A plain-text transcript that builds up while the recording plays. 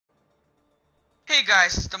Hey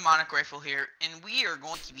guys, it's Demonic Rifle here, and we are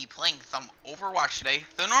going to be playing some Overwatch today.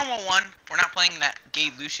 The normal one. We're not playing that gay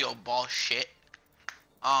Lucio ball shit.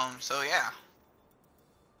 So yeah.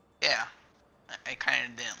 Yeah. I kinda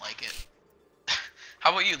didn't like it.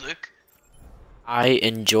 How about you, Luke? I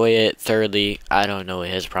enjoy it thoroughly. I don't know what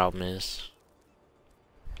his problem is.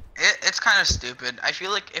 It's kinda stupid. I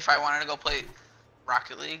feel like if I wanted to go play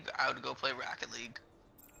Rocket League, I would go play Rocket League.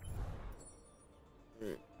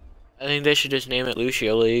 I think they should just name it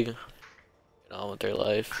Lucio League. Get on with their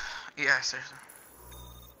life. Yeah, seriously.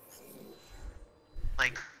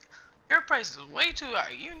 Like, your price is way too high.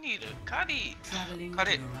 You need to cut it. Cut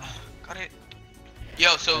it. Cut it.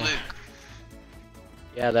 Yo, so Luke.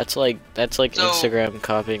 Yeah, that's like So- Instagram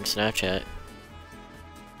copying Snapchat.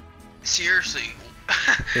 Seriously.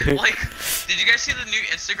 Like, did you guys see the new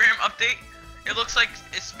Instagram update? It looks like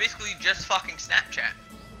it's basically just fucking Snapchat.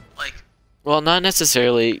 Like, Well, not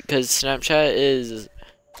necessarily, because Snapchat is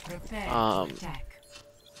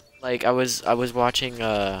like I was watching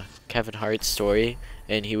Kevin Hart's story,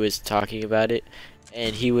 and he was talking about it,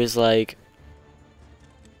 and he was like,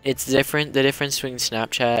 it's different. The difference between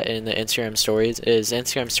Snapchat and the Instagram stories is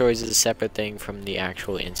Instagram stories is a separate thing from the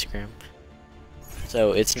actual Instagram.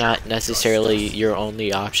 So it's not necessarily your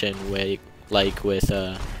only option. Like with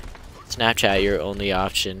Snapchat, your only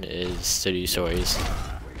option is to do stories.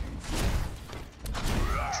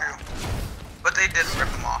 true. But they did rip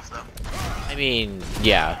them off, though. I mean,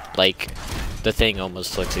 yeah, like the thing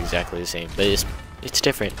almost looks exactly the same, but it's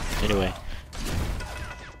different anyway.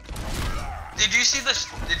 Did you see this?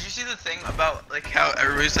 Did you see the thing about like how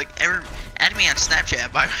everybody's like, add me on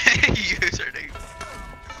Snapchat by my username?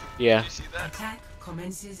 Yeah. Did you see that?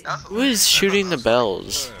 That's Who is shooting the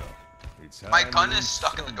bells? My gun is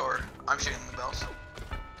stuck in the door. I'm shooting the bells.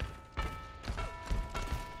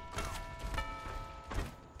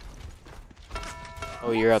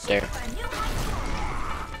 Oh, you're up there.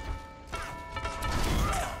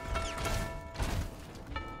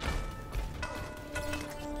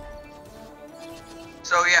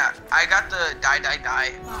 So yeah, I got the die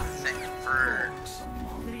thing for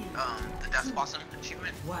the Death Blossom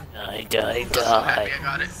achievement. Die, I'm so happy I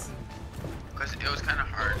got it. Because it was kind of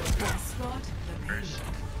hard.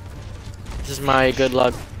 This is my good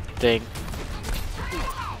luck thing.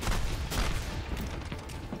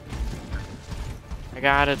 I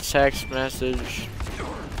got a text message.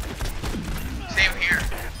 Same here.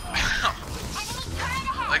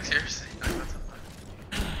 Like seriously.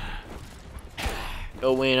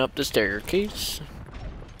 Going up the staircase.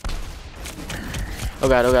 Oh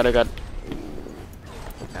god, oh god, oh god.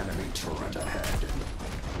 Enemy turret ahead.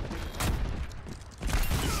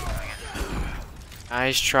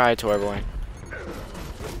 Nice try, Torboy.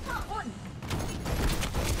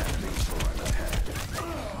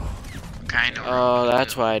 Kind of. Oh,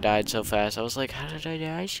 that's why I died so fast. I was like, how did I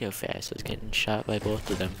die so fast? I was getting shot by both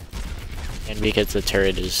of them. And because the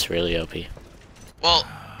turret is really OP. Well,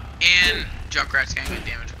 and Junkrat's getting a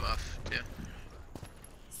damage buff too.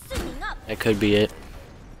 That could be it.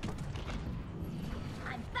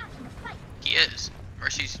 He is.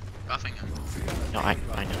 Mercy's buffing him. No, I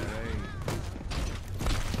know.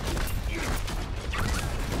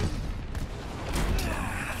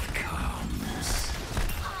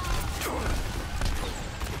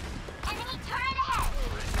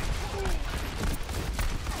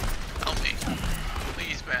 Help me.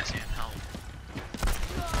 Please, Bastion, help.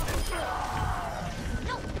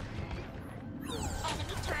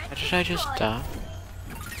 How did I just die?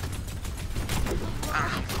 I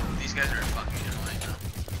don't know. These guys are fucking annoying though.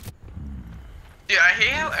 Dude, I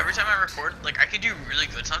hate how every time I record, like, I could do really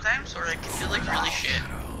good sometimes, or I could do, like, really shit.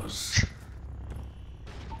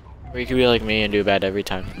 Or you could be like me and do bad every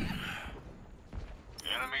time.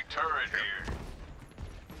 Enemy turret here.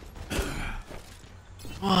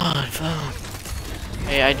 Come on, phone.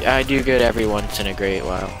 Hey, I do good every once in a great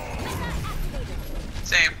while.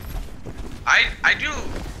 Same. I do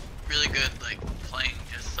really good, like, playing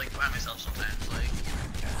just, like, by myself sometimes, like,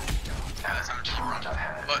 yeah, that sounds wrong.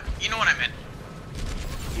 But, you know what I meant.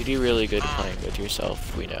 You do really good playing with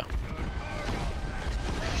yourself, we know.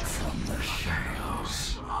 From the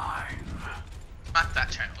shadows line. Not that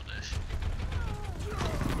childish.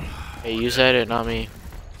 Hey, you said it, not me.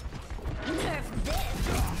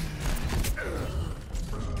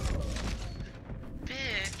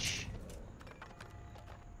 Bitch.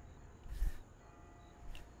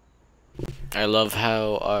 I love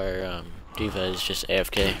how our diva is just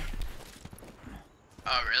AFK.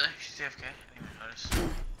 Oh, really? She's AFK? I didn't even notice.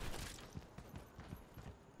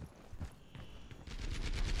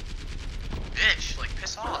 Bitch, like,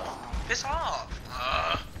 piss off. Piss off.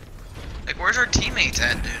 Like, where's our teammates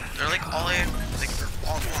at, dude? They're like all in, like, they're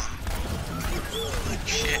all gone. Like,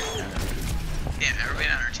 shit. Damn, everybody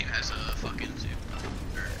on our team has a fucking zoo.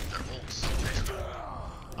 They're ults.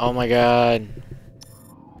 Oh my god.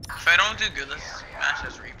 If I don't do good this match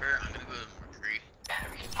as Reaper, I'm gonna go to McCree.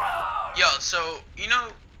 Yo, so, you know,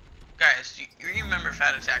 guys, you remember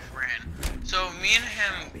Fat Attack Brand. So, me and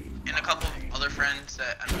him and a couple of other friends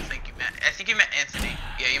that I don't think you met. I think you met Anthony.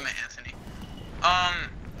 Yeah, you met Anthony.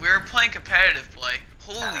 We were playing competitive play.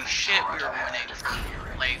 Holy shit, we were winning for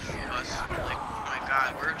life. Us. Like, oh my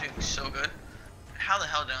god, we were doing so good. How the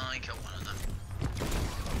hell did I only kill one of them?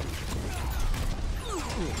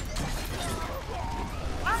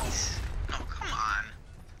 What? No, come on.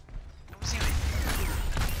 That wasn't even...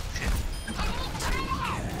 Shit.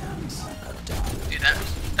 Dude, that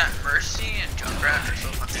Mercy and Junkrat are so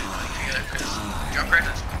fucking annoying together because Junkrat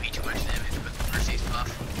does way too much damage, but Mercy's buff.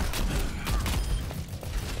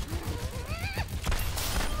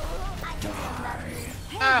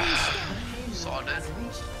 Saw dead. You're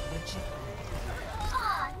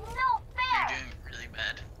doing really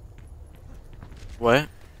bad. What?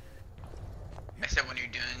 I said when you're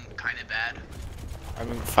doing kind of bad.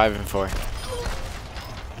 I'm 5 and 4. I'm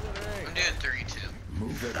doing 32.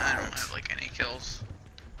 I don't have like any kills.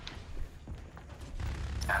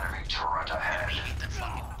 Enemy turret I ahead. hate that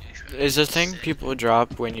fucking douchebag. Is the thing people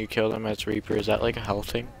drop when you kill them as Reaper, is that like a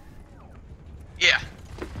health thing? Yeah.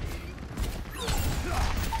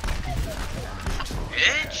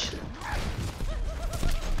 Bitch.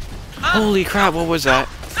 Holy crap, what was that?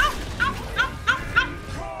 No, no, no, no, no.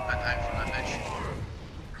 I died from that bitch.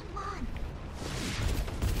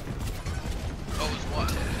 Oh, it was what?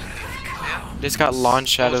 Yeah. Just got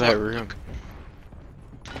launched out of What was that what? room.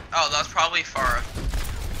 Oh, that was probably Farah.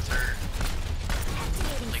 Or,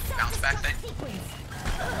 like, bounce back thing.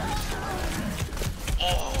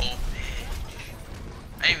 Oh,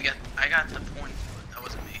 bitch. I got the point, but that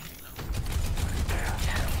wasn't me. No.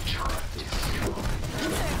 Oh,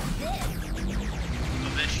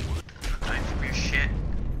 bitch. I'm dying from your shit.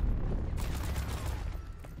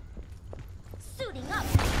 Suiting up.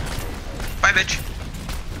 Bye, bitch.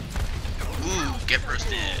 Ooh, get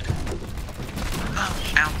roasted.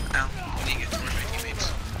 Oh, ow, ow. I need to get towards my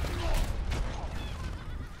teammates.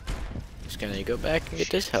 Just gonna go back and get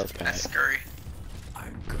this health pack. That's scary.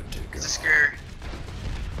 I'm good to go. This is scary.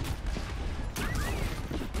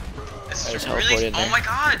 This There's is teleport really. in Oh there. my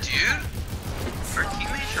god, dude. Our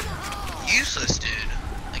teammates are useless, dude.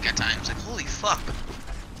 Like at times, like holy fuck.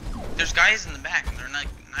 There's guys in the back, and they're not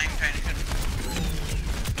even trying to shoot.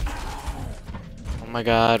 Oh my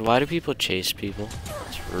god, why do people chase people?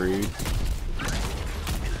 It's rude.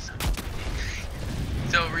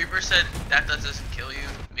 So Reaper said that doesn't kill you,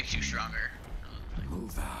 makes you stronger. I was like,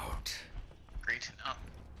 Move out. great to know.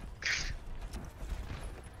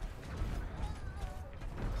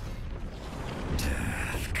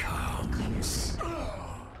 Death comes.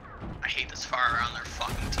 I hate this far around their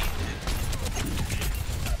fucking team, dude.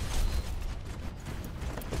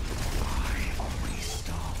 I always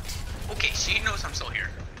stopped. Okay, she knows I'm still here.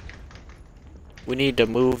 We need to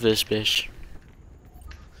move this bitch.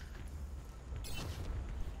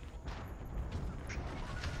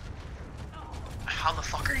 How the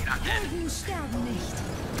fuck are you not dead? Helden sterben nicht.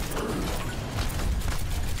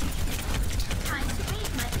 Time to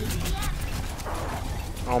raise my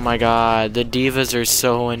EPF. Oh my god, the divas are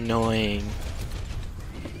so annoying.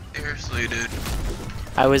 Seriously, dude.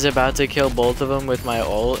 I was about to kill both of them with my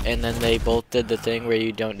ult, and then they both did the thing where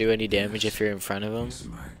you don't do any damage if you're in front of them. It's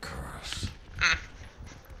my curse.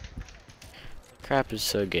 Crap is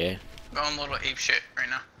so gay. Going a little ape shit right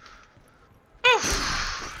now. Oof.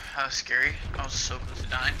 That was scary. I was so close to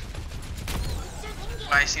dying.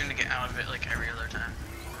 But I seem to get out of it like every other time.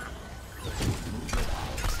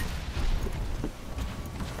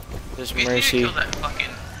 This We just need to Mercy, kill that fucking...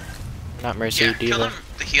 not Mercy, Yeah, kill Diva. him,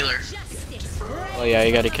 the healer. Justice. Oh yeah,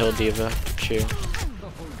 you gotta kill Diva. True.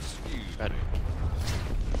 God.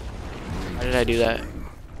 Why did I do that?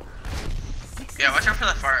 Yeah, watch out for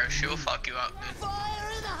that fire. She will fuck you up, dude.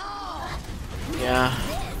 Fire in the hole. Yeah.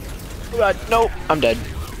 Oh god, nope, I'm dead.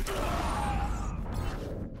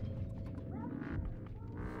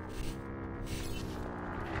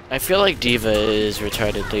 I feel like Diva is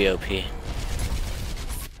retardedly OP.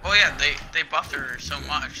 Oh yeah, they buffed her so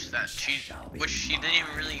much that which she didn't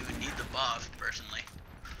even need the buff, personally.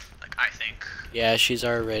 Like, I think. Yeah, she's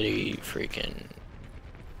already freaking...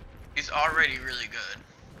 She's already really good.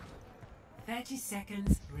 30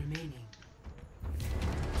 seconds remaining.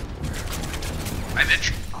 Bye,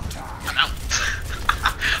 bitch. I'm out.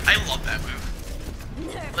 I love that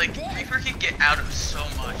move. Like, Reaper can get out of so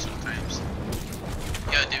much sometimes.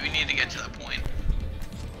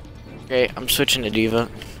 Okay, I'm switching to Diva.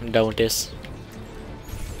 I'm done with this.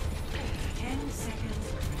 10 seconds.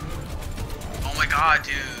 Oh my god,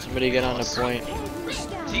 dude. Somebody get on the point.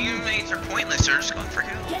 Teammates are pointless. They're just going for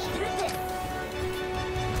Get kills. through this.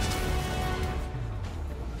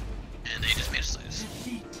 And they just made us lose.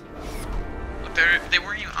 Defeat. Look, they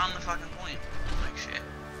weren't even on the fucking point. Like shit.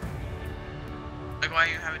 Like, why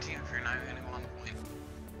do you have a team if you're not even gonna go on the point?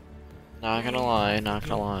 Not gonna lie, not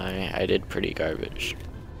gonna lie. I did pretty garbage.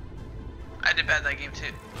 I did bad that game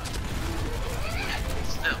too.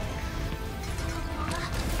 Still.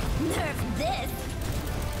 Nerf this.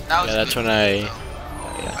 That was Yeah, a that's good when ult, I-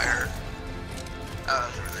 though, yeah. I heard. That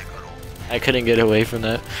was a really good ult. I couldn't get away from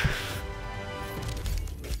that.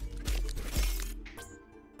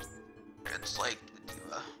 It's like the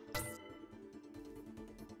diva.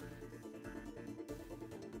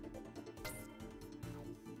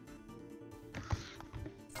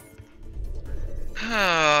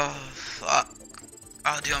 Oh, fuck.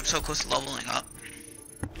 Oh, dude, I'm so close to leveling up.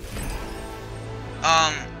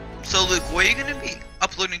 So Luke, what are you gonna be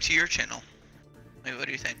uploading to your channel? Wait, what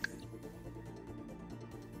do you think?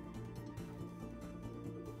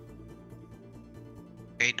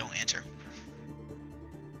 Okay, don't answer.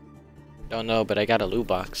 Don't know, but I got a loot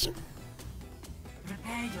box.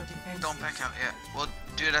 Prepare your defense. Don't back out yet. We'll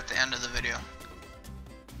do it at the end of the video.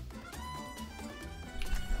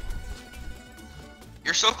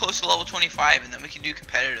 You're so close to level 25, and then we can do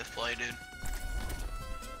competitive play, dude.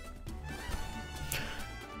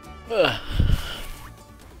 Ugh.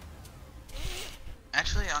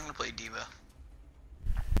 Actually, I'm gonna play Diva.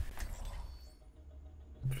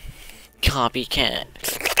 Copycat.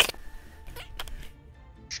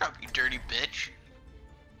 Shut up, you dirty bitch.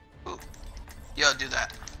 Ooh. Yo, do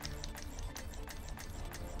that.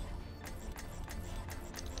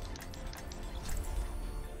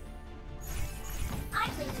 I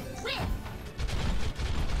play to win.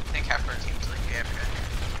 I think half our team's like AFK.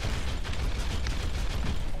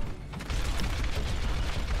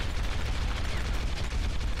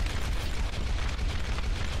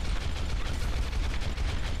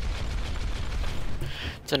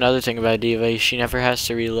 It's another thing about Diva, she never has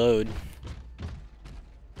to reload.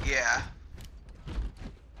 Yeah.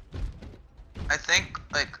 I think,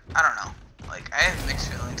 like, I don't know. Like, I have mixed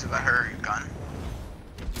feelings about her gun.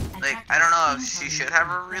 Like, I don't know if she should have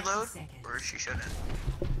a reload, or she shouldn't.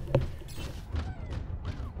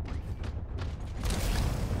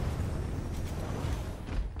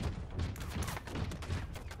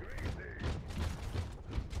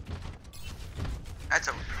 That's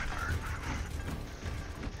a fuck.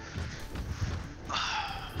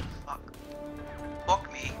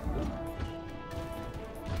 Fuck me.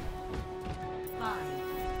 5,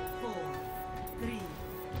 4, 3,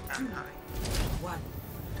 2, 1.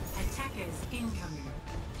 Attackers incoming.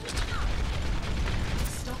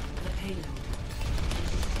 Stop the payload.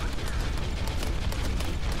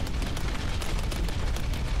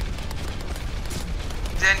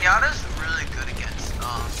 Zenyatta's really good against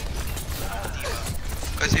Diva.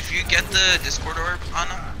 Because if you get the Discord orb on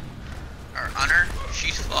him, or on her,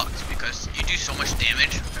 she's fucked because you do so much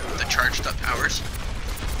damage with the charged up powers.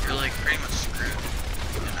 You're like pretty much screwed.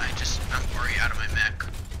 And I'm already out of my mech.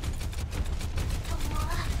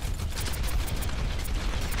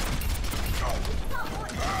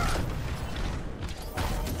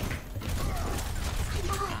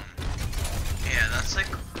 Yeah, that's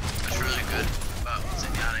really good about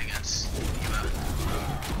Zenyatta against Diva.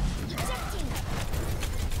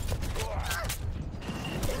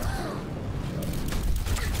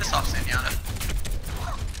 Piss off, Zenyatta.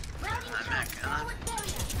 My mech,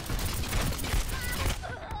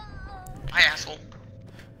 hi, asshole.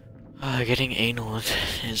 Getting anal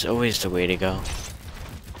is always the way to go.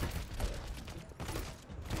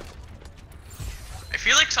 I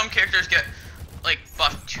feel like some characters get like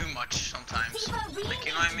buffed too much sometimes. Like,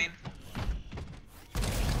 you know what I mean?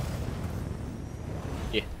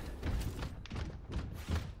 Yeah.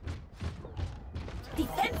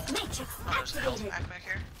 Defense matrix Oh, there's a health activated. pack back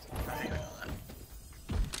here? I didn't even know that.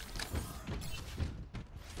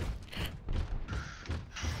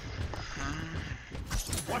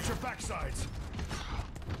 Watch your backsides.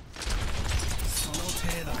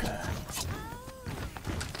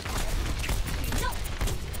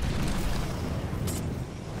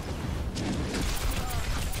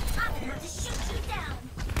 I'm here to shoot you down.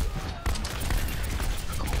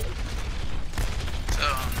 So,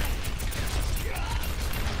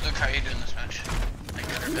 look how you doing this match. I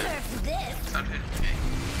got her bad. Nerf this. Not doing okay.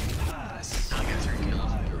 I'll get 3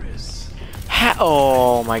 kills.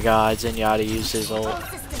 Oh my god, Zenyatta used his ult. All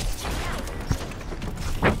systems checked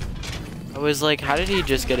out. I was like, how did he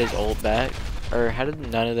just get his ult back? Or how did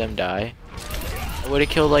none of them die? I would have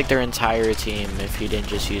killed like their entire team if he didn't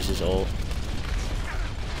just use his ult.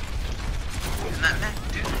 And that mech,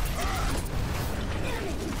 dude.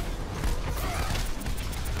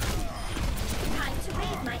 Time to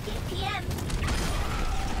raise my APM.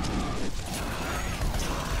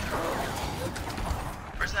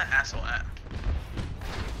 Where's that asshole at?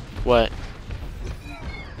 What?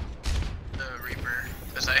 The Reaper.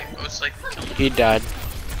 Cause I was like killing him. He died.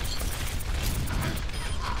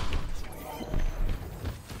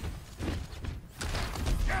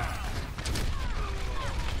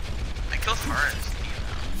 I killed Forrest.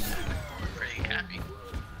 I'm pretty happy.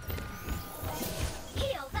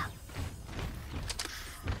 Healed up.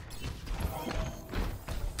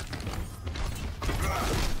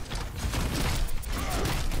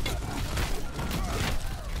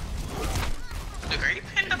 Dude, are you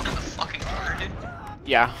pinned up in the fucking corner, dude?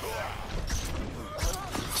 Yeah.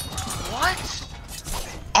 What?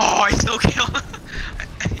 Oh, I still killed.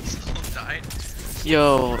 I still died.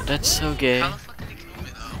 Yo, that's so gay. How the fuck did he kill me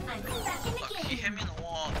though? I'm back in the Look, he game. hit me in the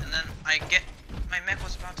wall, and then my mech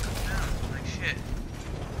was about to come down. Like shit.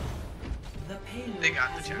 The payload They got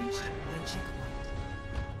the has checkpoint. reached the checkpoint.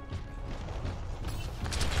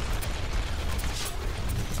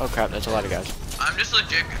 Oh crap, that's a lot of guys. I'm just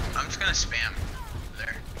legit. I'm just gonna spam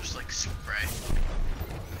there, just like spray.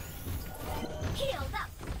 Healed up.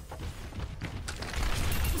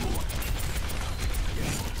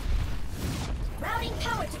 Routing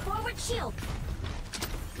power to forward shield.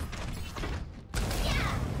 Yeah.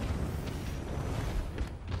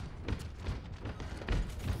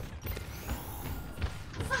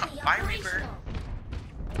 Fully Bye, Reaper. operational.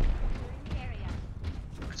 Area.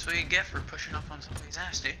 That's what you get for pushing up on somebody's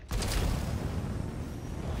ass, dude.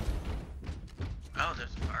 Oh,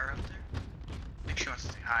 there's a bar up there. I think she wants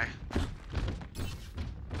to say hi.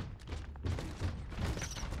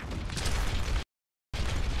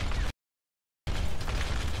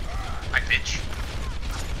 Hi, bitch.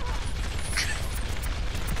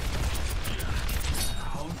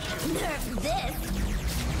 Nerf this.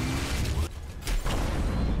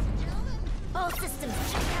 All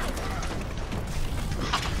systems checked out.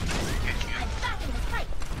 Get you. I'm back in the fight.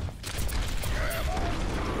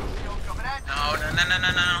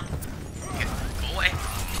 No. Get, go away.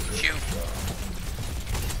 Shoot.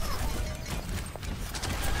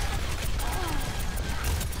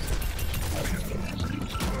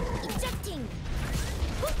 Ejecting.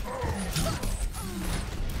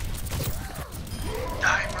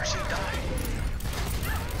 Die, Mercy, die.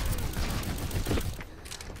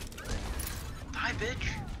 Die, bitch.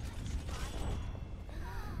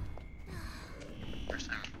 First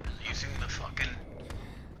time using the fucking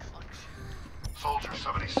flex. Soldier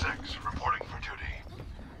 76 reporting for duty.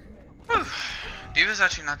 Whew. Diva's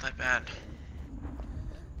actually not that bad.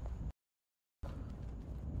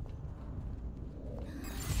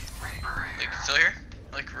 Like, still here?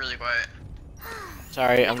 Like, really quiet.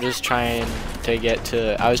 Sorry, I'm just trying to get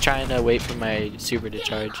to. I was trying to wait for my super to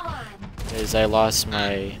charge Game on. because I lost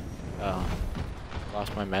my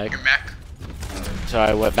mech. Your mech. So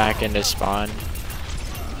I went back into spawn.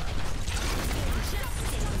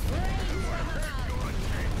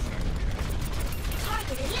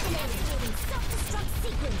 Target eliminated. Self-destruct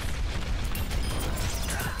sequence.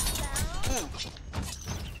 Ooh,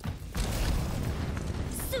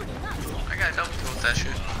 Suiting up. I got a double kill with that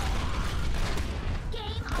shit.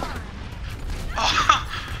 Game on. Oh,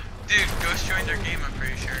 dude, Ghost joined our game, I'm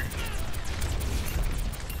pretty sure.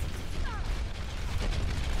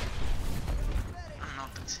 I don't know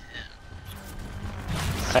if that's him.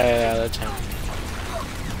 Yeah, that's him.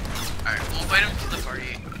 Alright, we'll invite him to the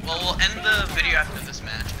party. Well, we'll end the video after this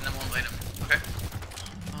match, and then we'll invite him, okay?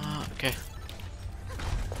 Okay.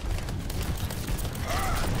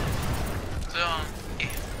 So, yeah.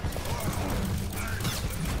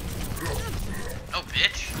 Oh,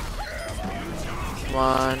 bitch. Come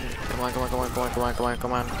on. Come on, come on, come on, come on, come on, come on,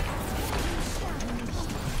 come on.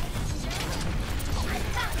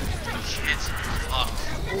 Shit. Fuck.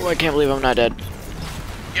 Oh, I can't believe I'm not dead.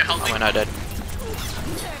 Yeah, help How me. am I not dead?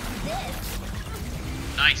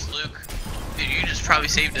 Nice, Luke. Dude, you just probably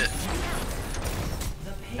saved it.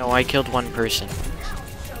 No, I killed one person.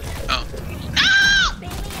 Oh. No!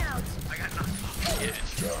 I got knocked. Yeah.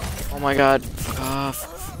 Oh my god. Fuck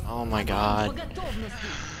off. Oh my god.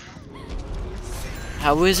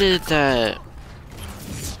 How is it that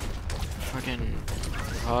fucking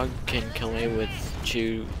Hog can kill me with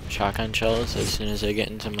 2 shotgun shells as soon as I get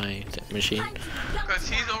into my machine? Because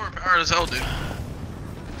he's overpowered as hell, dude.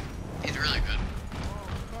 He's really good.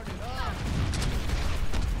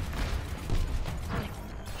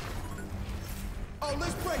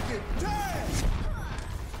 Oh,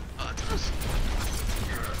 it does.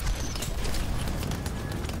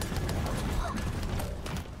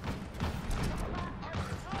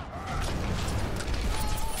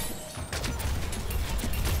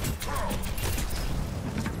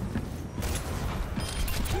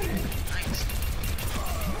 Nice.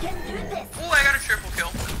 Can do this. Oh, I got a triple kill.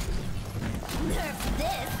 Nerf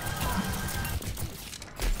this.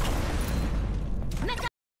 Mecha.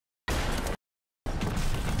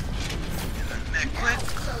 Mech quick.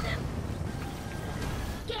 Show them.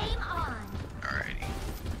 Game on. Alrighty.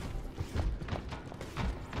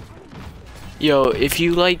 Yo, if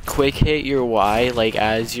you like quick hit your Y, like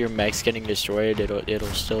as your mech's getting destroyed, it'll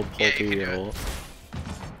still pull Yeah, you through can your do it. ult.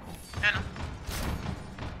 I know.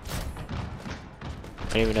 I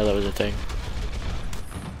didn't even know that was a thing.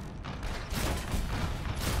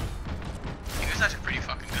 He was actually pretty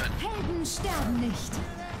fucking good. Helden sterben nicht.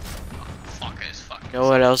 Fuck is fucking. You know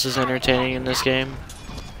what else is entertaining in this game?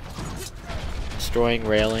 Destroying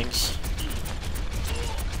railings.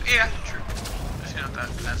 Yeah, true. Just, you know,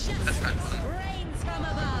 that's kind of fun. Rains from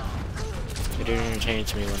above. It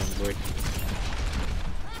entertains me when I'm bored.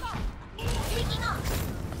 Speaking off.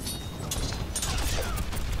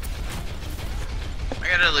 I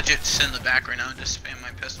gotta legit sit in the back right now and just spam my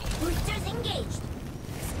pistol. Boosters engaged.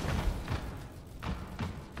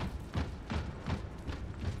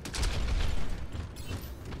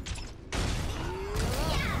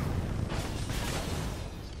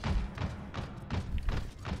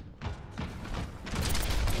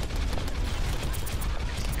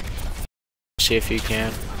 See if you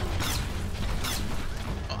can.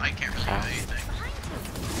 Well, I can't really do Ow. anything.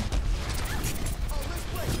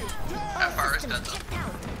 That far is dead though. Checked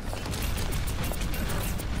out.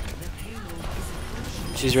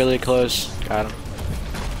 She's really close. Got him.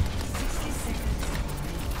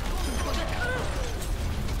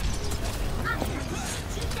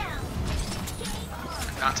 Shoot down.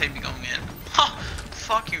 Dante be going in. Ha!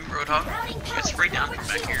 Fuck you, Roadhog. It's right down from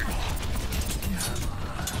back here.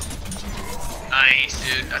 Nice,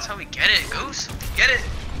 dude. That's how we get it. Goose, get it.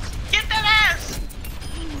 Get that ass.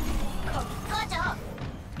 Cut up.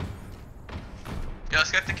 Yo,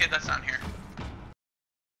 let's get the kid that's down here.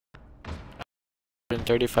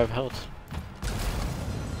 35 health.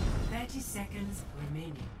 30 seconds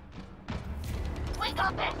remaining. Wake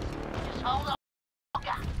up it. Just hold on.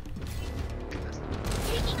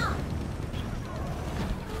 Taking off.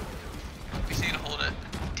 We just need to hold it.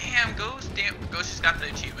 Damn, Ghost. Damn, Ghost just got the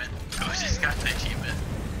achievement. Ghost just got the achievement.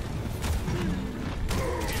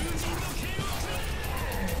 10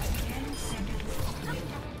 seconds remaining.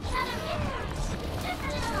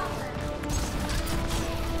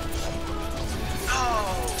 No!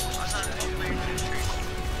 I was on the main tree.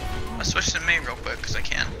 I'll switch to main real quick, because I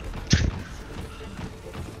can.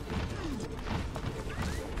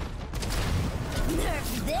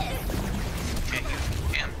 Nerf this. Okay, you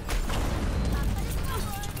can.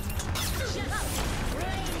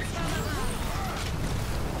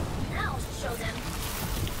 Now show them.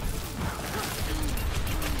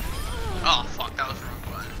 Oh, fuck, that was the wrong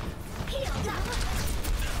button. Healed up.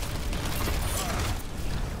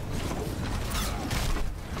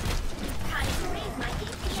 Time to raise my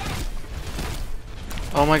DPS.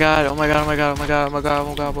 Oh my god, oh my god, oh my god, oh my god, oh my god,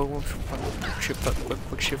 oh my god, shit, fuck,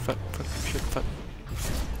 shit, fuck, shit, fuck.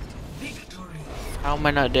 Victory. How am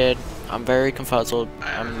I not dead? I'm very confuzzled.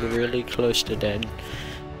 I'm really close to dead.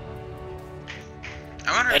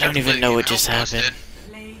 I wonder I if don't that's even know you what just Ghost happened.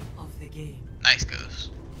 did. Play of the game. Nice,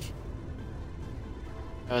 Ghost.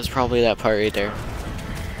 That was probably that part right there.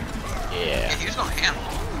 Yeah, Yeah. he was going ham.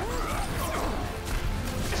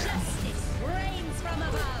 Rains from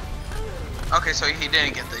above. Okay, so he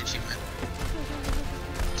didn't get the achievement.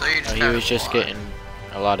 So he just He got was it just a lot. getting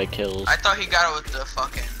a lot of kills. I thought he got it with the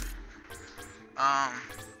fucking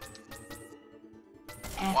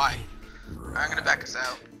why? I'm gonna back us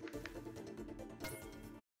out.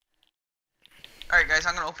 Alright guys,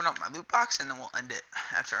 I'm gonna open up my loot box and then we'll end it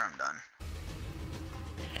after I'm done.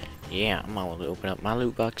 Yeah, I'm gonna open up my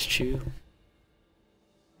loot box too.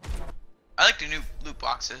 I like the new loot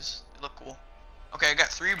boxes. They look cool. Okay, I got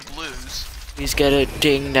 3 blues. Please get a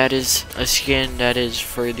ding that is a skin that is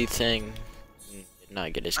for the thing. Did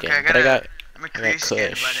not get a skin, Okay, I but I got I'm gonna create a skin, but I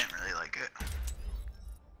Kush. didn't really like it.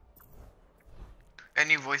 Got a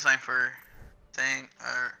new voice line for thing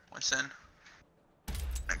or Winston.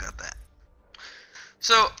 I got that.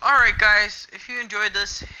 So, alright guys, if you enjoyed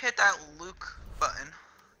this, hit that Luke button.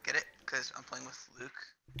 Get it? Because I'm playing with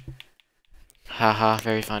Luke. Haha,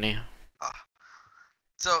 very funny.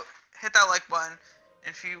 So, hit that like button.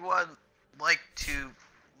 If you would like to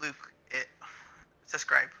Luke it,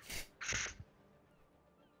 subscribe.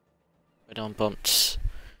 But don't bumps.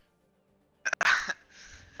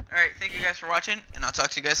 Alright, thank you guys for watching, and I'll talk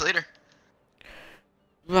to you guys later.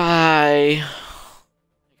 Bye. Thank you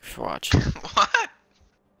for watching. What?